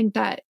 what do you think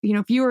that,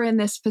 if you were in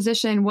this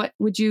position, what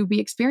would you be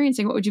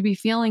experiencing? What would you be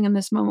feeling in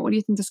this moment? What do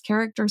you think this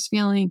character is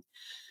feeling?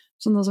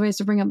 Some of those ways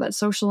to bring up that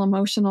social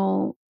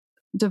emotional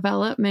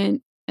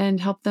development and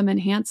help them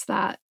enhance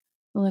that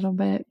a little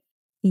bit.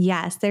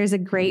 Yes, there's a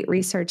great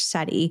research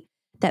study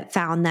that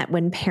found that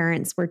when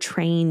parents were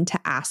trained to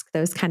ask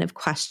those kind of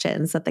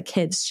questions, that the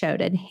kids showed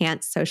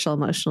enhanced social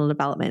emotional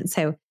development.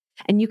 So,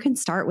 and you can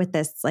start with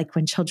this like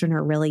when children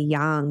are really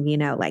young,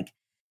 like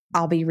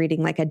I'll be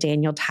reading like a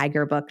Daniel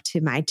Tiger book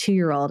to my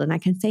 2-year-old and I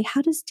can say,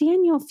 how does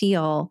Daniel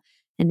feel?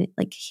 And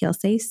he'll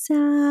say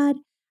sad.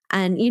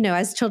 And,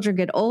 as children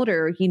get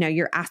older,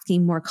 you're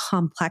asking more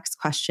complex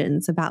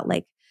questions about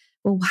like,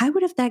 well, why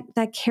would have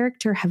that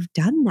character have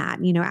done that?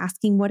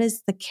 Asking what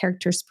is the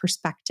character's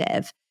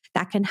perspective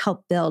that can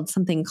help build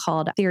something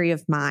called theory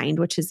of mind,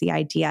 which is the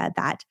idea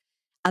that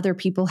other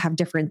people have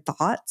different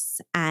thoughts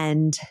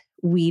and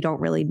we don't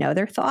really know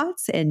their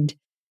thoughts. And,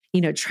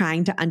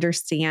 trying to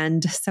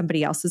understand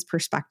somebody else's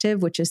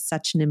perspective, which is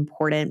such an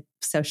important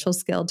social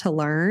skill to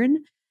learn.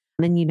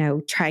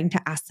 And, trying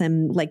to ask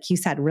them, like you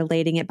said,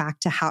 relating it back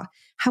to how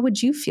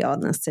would you feel in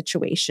this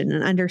situation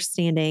and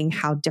understanding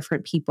how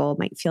different people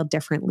might feel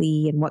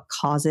differently and what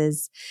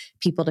causes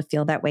people to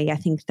feel that way. I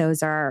think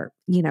those are,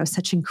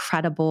 such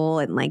incredible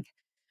and like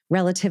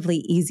relatively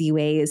easy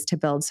ways to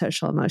build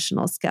social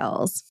emotional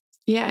skills.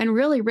 Yeah. And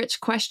really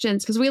rich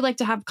questions, because we like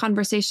to have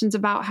conversations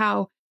about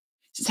how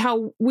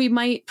we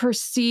might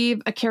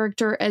perceive a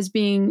character as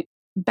being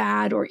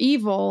bad or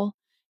evil.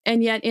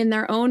 And yet in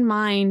their own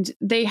mind,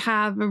 they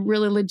have a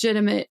really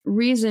legitimate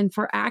reason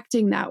for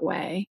acting that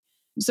way.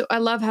 So I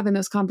love having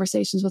those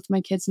conversations with my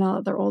kids now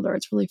that they're older.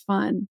 It's really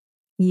fun.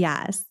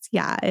 Yes.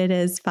 Yeah, it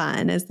is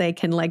fun as they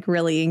can like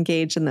really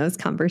engage in those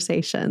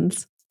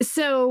conversations.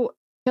 So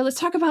let's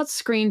talk about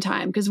screen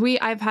time, because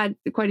I've had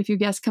quite a few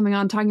guests coming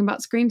on talking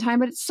about screen time,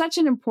 but it's such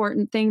an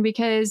important thing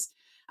because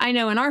I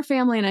know in our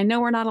family, and I know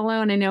we're not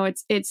alone. I know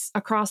it's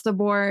across the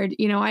board.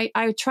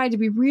 I tried to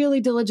be really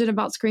diligent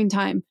about screen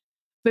time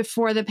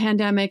before the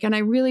pandemic. And I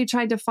really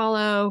tried to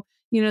follow,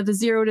 the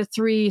 0 to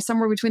 3,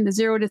 somewhere between the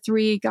 0 to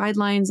 3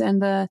 guidelines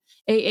and the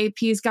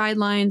AAP's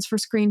guidelines for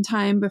screen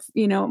time,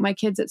 my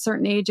kids at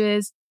certain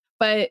ages.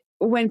 But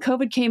when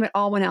COVID came, it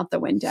all went out the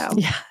window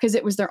because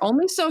it was their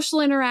only social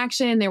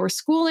interaction. They were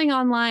schooling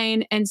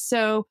online. And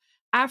so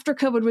after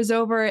COVID was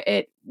over,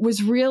 it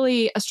was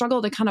really a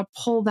struggle to kind of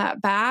pull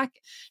that back.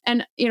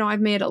 And,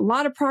 I've made a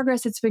lot of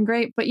progress. It's been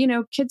great. But,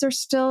 kids are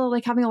still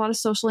like having a lot of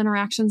social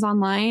interactions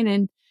online.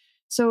 And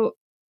so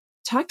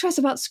talk to us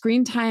about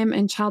screen time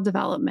and child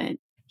development.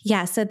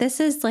 Yeah. So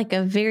this is like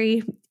a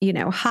very,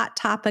 hot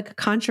topic,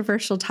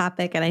 controversial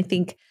topic. And I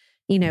think,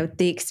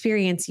 the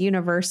experience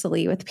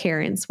universally with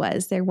parents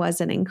was there was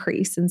an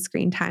increase in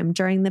screen time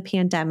during the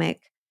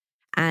pandemic.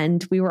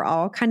 And we were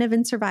all kind of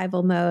in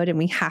survival mode, and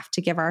we have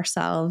to give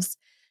ourselves,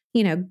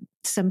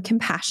 some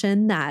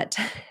compassion that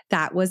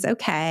was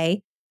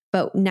okay.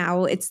 But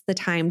now it's the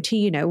time to,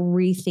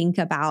 rethink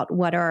about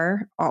what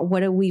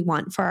do we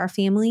want for our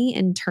family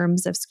in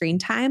terms of screen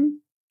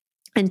time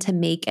and to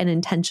make an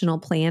intentional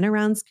plan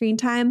around screen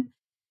time.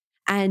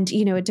 And,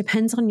 it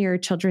depends on your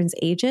children's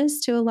ages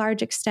to a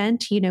large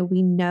extent.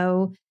 We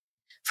know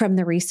from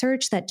the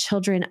research that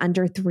children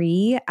under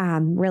 3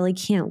 really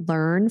can't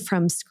learn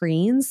from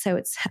screens. So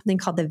it's something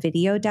called the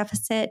video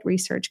deficit.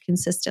 Research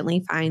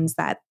consistently finds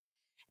that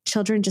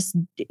children,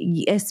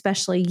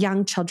 especially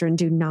young children,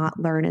 do not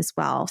learn as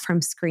well from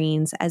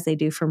screens as they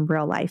do from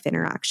real life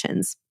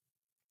interactions.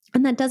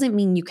 And that doesn't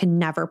mean you can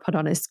never put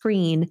on a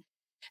screen,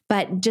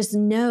 but just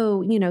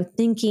know,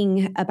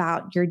 thinking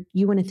about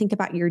you want to think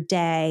about your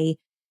day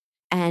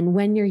and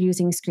when you're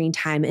using screen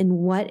time and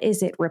what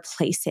is it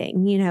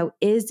replacing?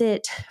 Is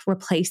it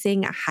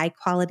replacing a high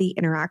quality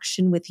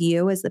interaction with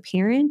you as the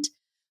parent?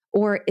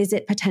 Or is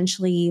it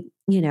potentially,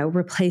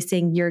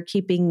 replacing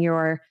keeping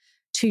your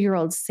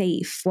 2-year-old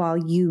safe while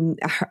you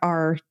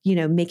are,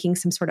 making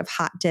some sort of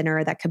hot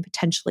dinner that could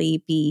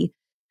potentially be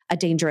a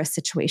dangerous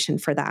situation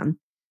for them?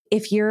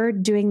 If you're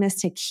doing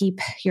this to keep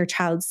your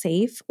child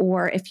safe,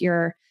 or if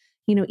you're,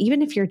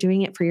 even if you're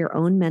doing it for your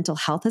own mental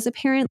health as a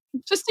parent,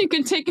 just so you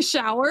can take a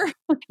shower.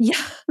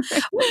 Yeah.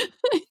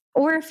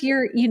 Or if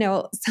you're,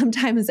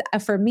 sometimes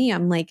for me,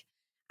 I'm like,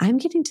 I'm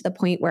getting to the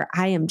point where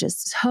I am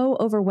just so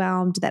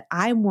overwhelmed that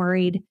I'm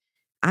worried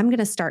I'm going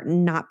to start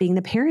not being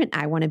the parent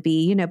I want to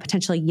be,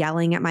 potentially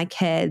yelling at my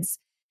kids.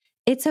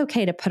 It's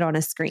okay to put on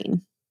a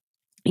screen,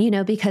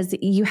 because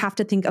you have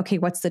to think, okay,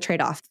 what's the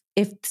trade-off?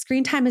 If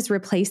screen time is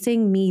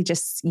replacing me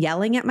just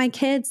yelling at my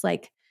kids,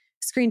 like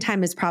screen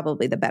time is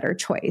probably the better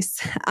choice.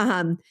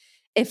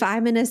 if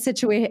I'm in a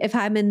situation, if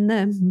I'm in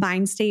the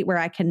mind state where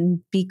I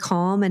can be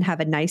calm and have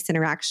a nice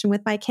interaction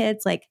with my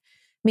kids, like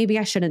maybe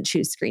I shouldn't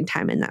choose screen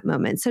time in that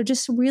moment. So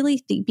just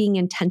really being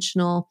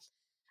intentional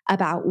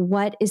about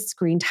what is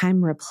screen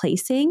time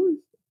replacing.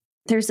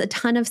 There's a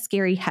ton of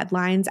scary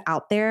headlines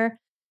out there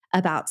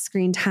about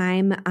screen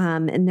time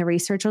and the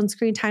research on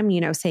screen time,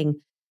 saying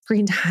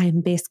screen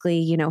time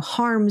basically,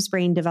 harms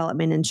brain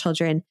development in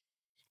children.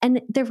 And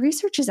the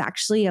research is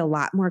actually a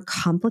lot more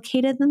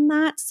complicated than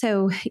that.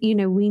 So,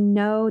 we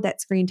know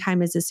that screen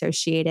time is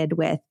associated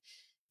with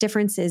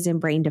differences in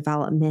brain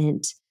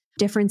development,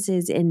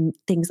 differences in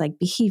things like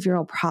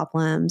behavioral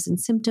problems and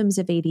symptoms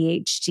of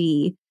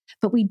ADHD.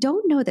 But we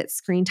don't know that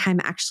screen time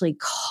actually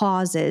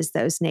causes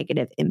those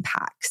negative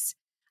impacts.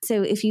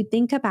 So if you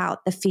think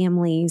about the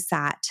families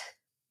that,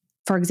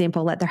 for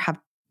example, let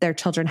their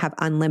children have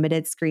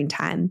unlimited screen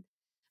time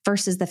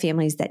versus the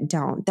families that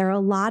don't, there are a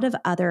lot of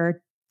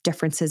other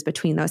differences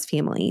between those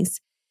families.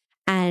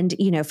 And,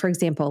 for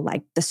example,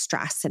 like the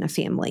stress in a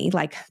family,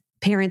 like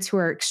parents who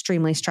are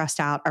extremely stressed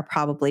out are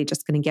probably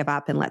just going to give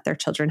up and let their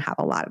children have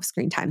a lot of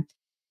screen time.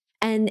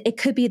 And it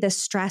could be the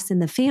stress in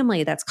the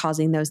family that's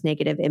causing those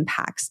negative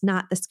impacts,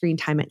 not the screen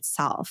time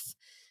itself.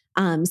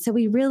 So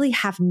we really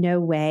have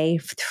no way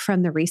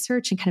from the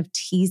research and kind of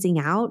teasing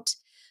out,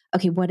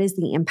 okay, what is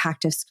the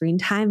impact of screen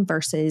time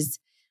versus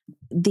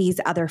these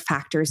other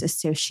factors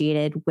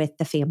associated with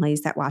the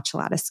families that watch a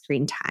lot of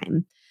screen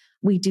time.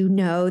 We do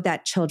know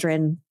that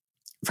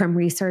from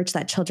research,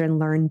 that children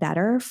learn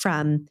better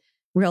from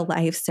real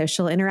life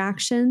social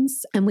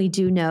interactions. And we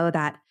do know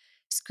that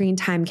screen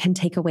time can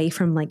take away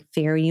from like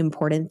very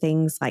important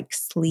things like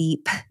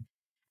sleep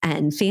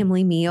and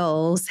family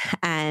meals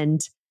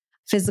and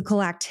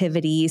physical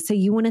activity. So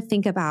you want to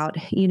think about,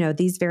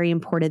 these very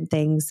important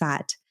things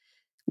that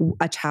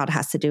a child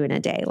has to do in a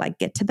day, like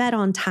get to bed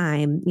on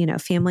time.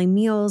 Family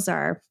meals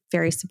are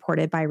very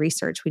supported by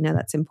research. We know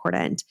that's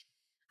important.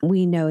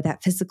 We know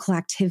that physical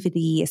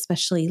activity,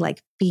 especially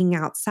like being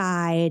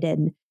outside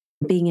and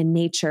being in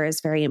nature, is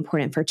very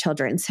important for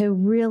children. So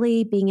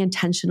really being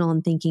intentional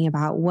and thinking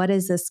about what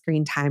is the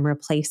screen time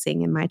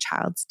replacing in my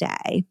child's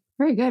day.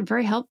 Very good.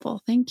 Very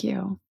helpful. Thank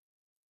you.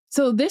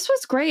 So this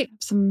was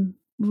great. Some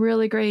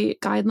really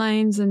great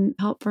guidelines and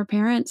help for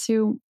parents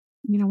who,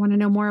 want to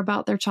know more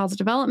about their child's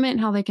development,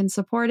 how they can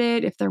support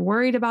it, if they're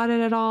worried about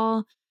it at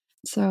all.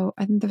 So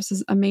I think this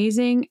is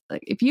amazing.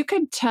 Like, if you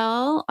could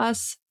tell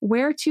us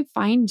where to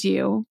find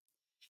you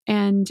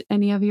and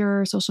any of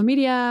your social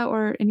media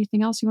or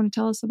anything else you want to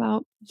tell us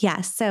about.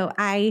 Yes. So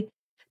I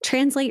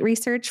translate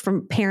research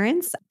from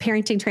parents.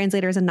 Parenting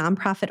Translator is a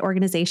nonprofit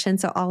organization.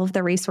 So all of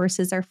the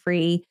resources are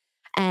free.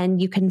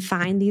 And you can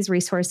find these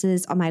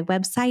resources on my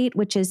website,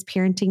 which is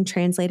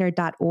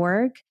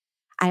parentingtranslator.org.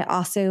 I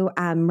also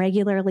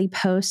regularly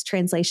post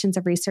translations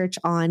of research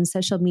on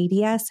social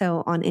media.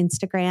 So on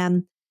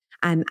Instagram,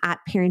 I'm at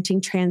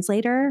Parenting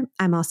Translator.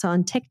 I'm also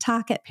on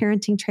TikTok at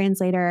Parenting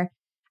Translator.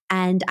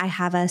 And I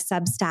have a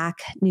Substack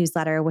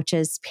newsletter, which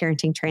is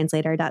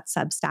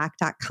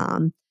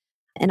parentingtranslator.substack.com.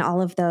 And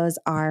all of those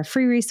are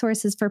free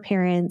resources for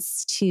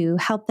parents to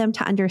help them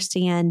to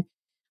understand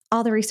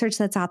all the research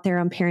that's out there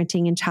on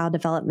parenting and child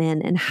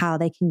development and how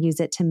they can use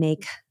it to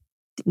make,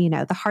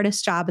 the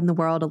hardest job in the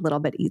world a little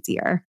bit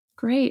easier.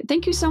 Great.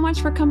 Thank you so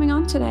much for coming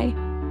on today.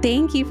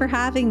 Thank you for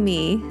having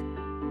me.